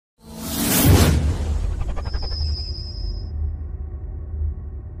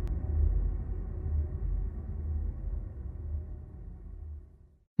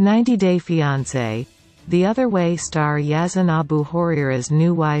90 Day Fiancé. The Other Way star Yazan Abu Huraira's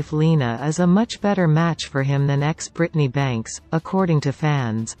new wife Leena is a much better match for him than ex-Brittany Banks, according to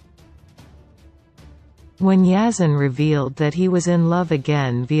fans. When Yazan revealed that he was in love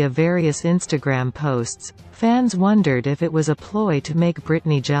again via various Instagram posts, fans wondered if it was a ploy to make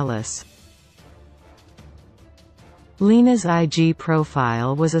Brittany jealous. Leena's IG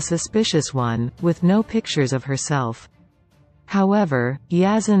profile was a suspicious one, with no pictures of herself. However,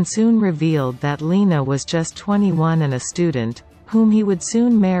 Yazan soon revealed that Leena was just 21 and a student, whom he would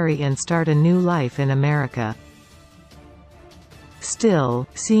soon marry and start a new life in America. Still,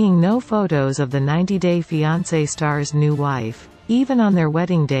 seeing no photos of the 90 Day Fiancé star's new wife, even on their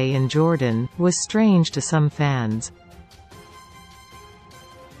wedding day in Jordan, was strange to some fans.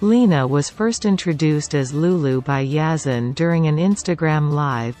 Leena was first introduced as Lulu by Yazan during an Instagram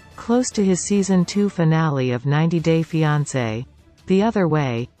Live, close to his Season 2 finale of 90 Day Fiancé, The Other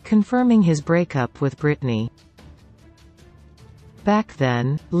Way, confirming his breakup with Brittany. Back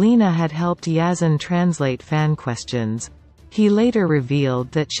then, Leena had helped Yazan translate fan questions. He later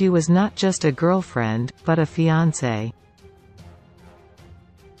revealed that she was not just a girlfriend, but a fiancé.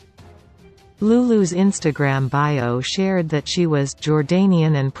 Lulu's Instagram bio shared that she was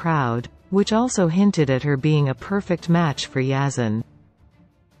Jordanian and proud, which also hinted at her being a perfect match for Yazan.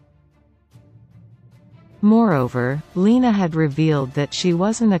 Moreover, Leena had revealed that she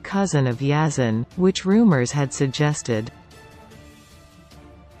wasn't a cousin of Yazan, which rumors had suggested.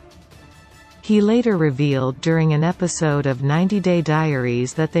 He later revealed during an episode of 90 Day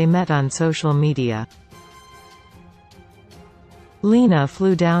Diaries that they met on social media. Leena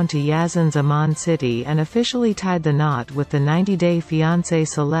flew down to Yazan's Amman city and officially tied the knot with the 90 Day Fiancé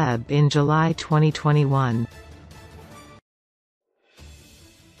celeb in July 2021.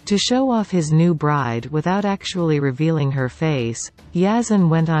 To show off his new bride without actually revealing her face, Yazan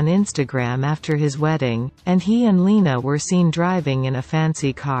went on Instagram after his wedding, and he and Leena were seen driving in a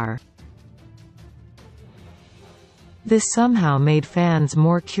fancy car. This somehow made fans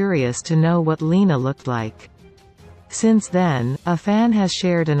more curious to know what Leena looked like. Since then, a fan has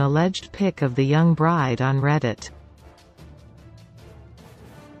shared an alleged pic of the young bride on Reddit.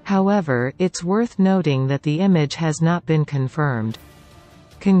 However, it's worth noting that the image has not been confirmed.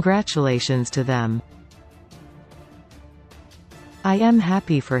 Congratulations to them. I am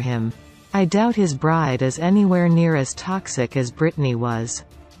happy for him. I doubt his bride is anywhere near as toxic as Brittany was.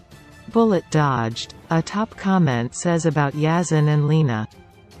 Bullet dodged, a top comment says about Yazan and Leena.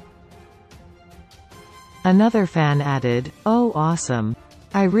 Another fan added, "Oh awesome.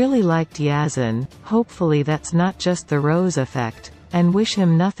 I really liked Yazan, hopefully that's not just the rose effect, and wish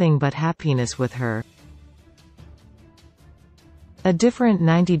him nothing but happiness with her." A different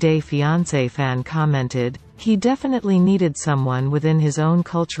 90 Day Fiancé fan commented, "He definitely needed someone within his own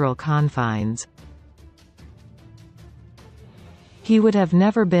cultural confines. He would have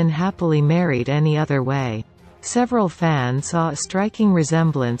never been happily married any other way." Several fans saw a striking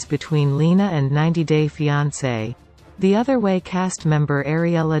resemblance between Leena and 90 Day Fiancé, The Other Way cast member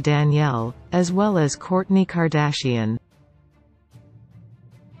Ariella Danielle, as well as Kourtney Kardashian.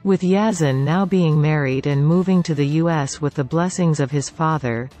 With Yazan now being married and moving to the US with the blessings of his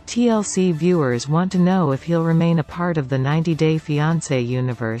father, TLC viewers want to know if he'll remain a part of the 90 Day Fiancé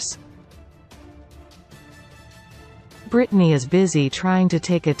universe. Brittany is busy trying to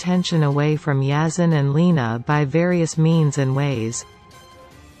take attention away from Yazan and Leena by various means and ways.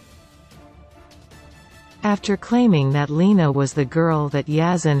 After claiming that Leena was the girl that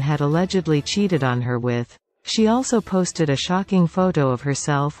Yazan had allegedly cheated on her with, she also posted a shocking photo of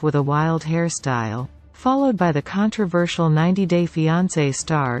herself with a wild hairstyle, followed by the controversial 90 Day Fiancé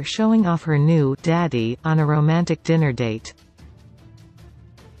star showing off her new daddy on a romantic dinner date.